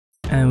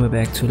And we're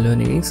back to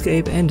learning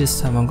Inkscape, and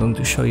this time I'm going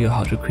to show you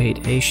how to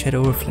create a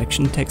shadow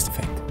reflection text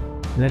effect.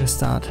 Let us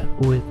start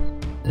with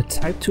the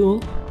type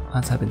tool.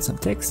 I'll type in some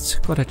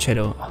text, got a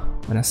shadow.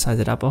 When I size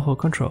it up, I'll hold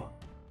Control.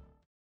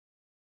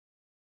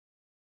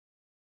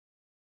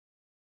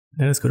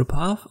 Let us go to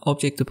Path,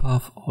 Object to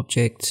Path,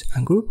 Object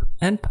Ungroup,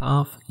 and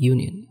Path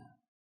Union.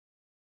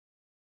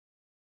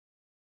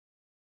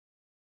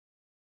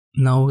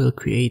 Now we'll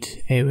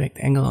create a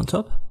rectangle on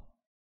top,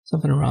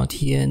 something around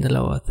here in the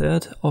lower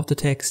third of the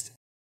text.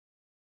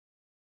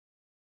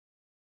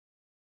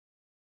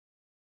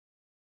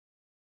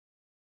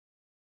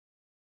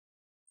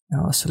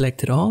 Now I'll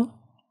select it all.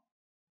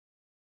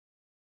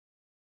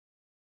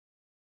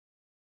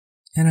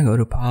 And I go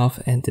to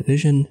Path and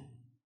Division.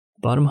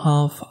 Bottom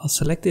half, I'll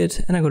select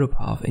it, and I go to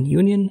Path and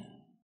Union.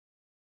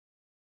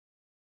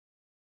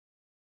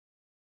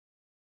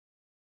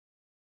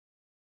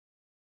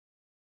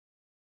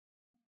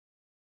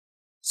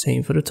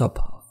 Same for the top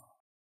half.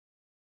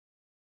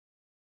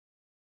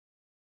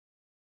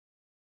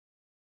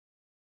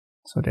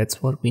 So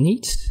that's what we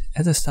need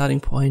as a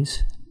starting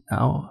point.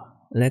 Now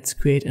let's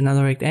create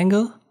another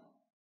rectangle.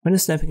 When the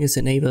snapping is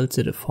enabled,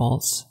 the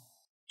defaults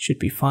should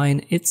be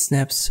fine. It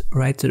snaps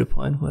right to the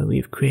point where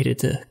we've created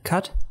the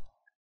cut.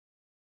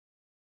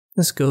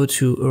 Let's go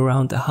to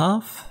around the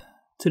half,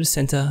 to the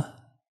center.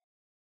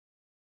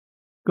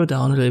 Go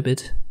down a little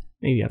bit,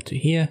 maybe up to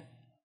here.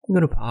 Go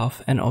to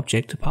Path and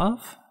Object to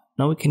Path.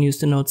 Now we can use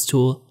the Nodes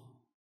tool.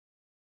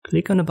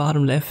 Click on the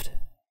bottom left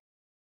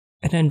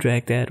and then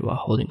drag that while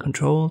holding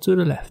Control to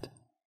the left.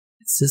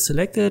 It's still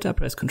selected, I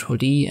press Ctrl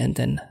D and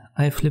then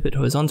I flip it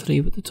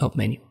horizontally with the top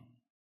menu.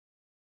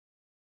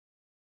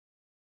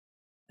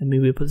 Let me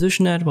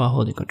reposition that while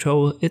holding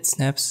Control, it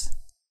snaps.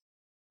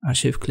 I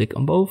shift click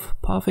on both,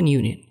 Path and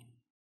Union.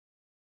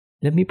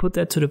 Let me put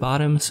that to the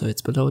bottom so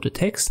it's below the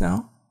text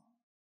now.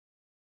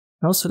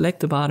 Now select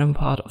the bottom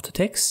part of the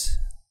text.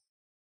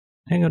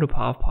 Then go to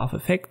Path, Path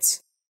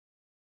Effects,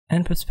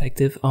 and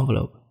Perspective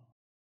Envelope.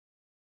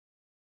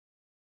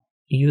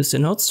 Use the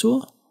Nodes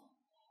tool.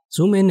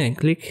 Zoom in and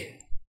click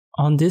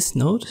on this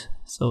node,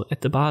 so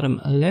at the bottom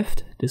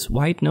left, this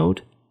white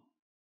node,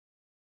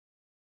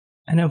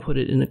 and then put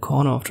it in the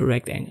corner of the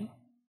rectangle.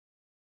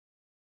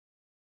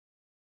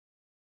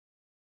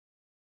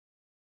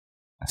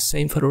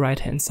 Same for the right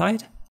hand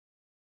side.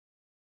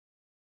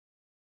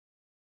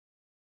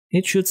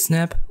 It should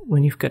snap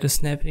when you've got the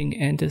snapping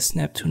and the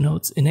snap to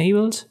nodes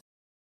enabled.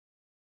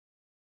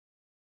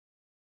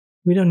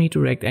 We don't need the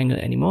rectangle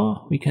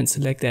anymore, we can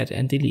select that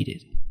and delete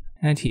it.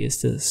 And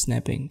here's the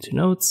snapping to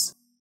nodes.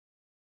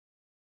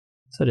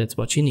 So that's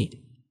what you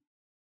need.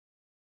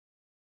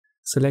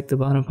 Select the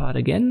bottom part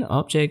again,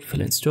 Object,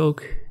 Fill and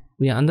Stroke.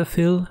 We are under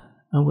Fill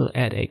and we'll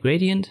add a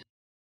gradient.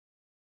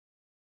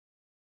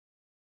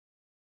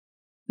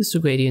 This is the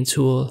gradient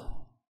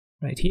tool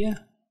right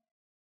here.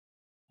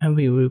 And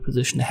we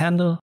reposition the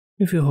handle.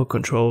 If you hold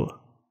Control,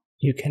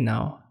 you can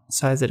now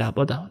size it up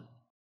or down.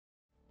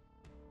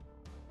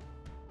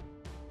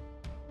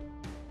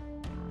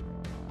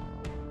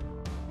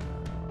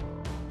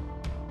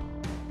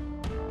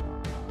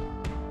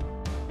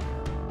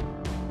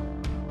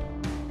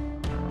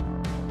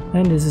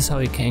 And this is how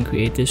you can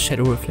create this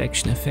shadow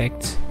reflection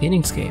effect in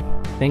Inkscape.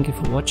 Thank you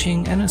for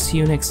watching and I'll see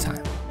you next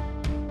time.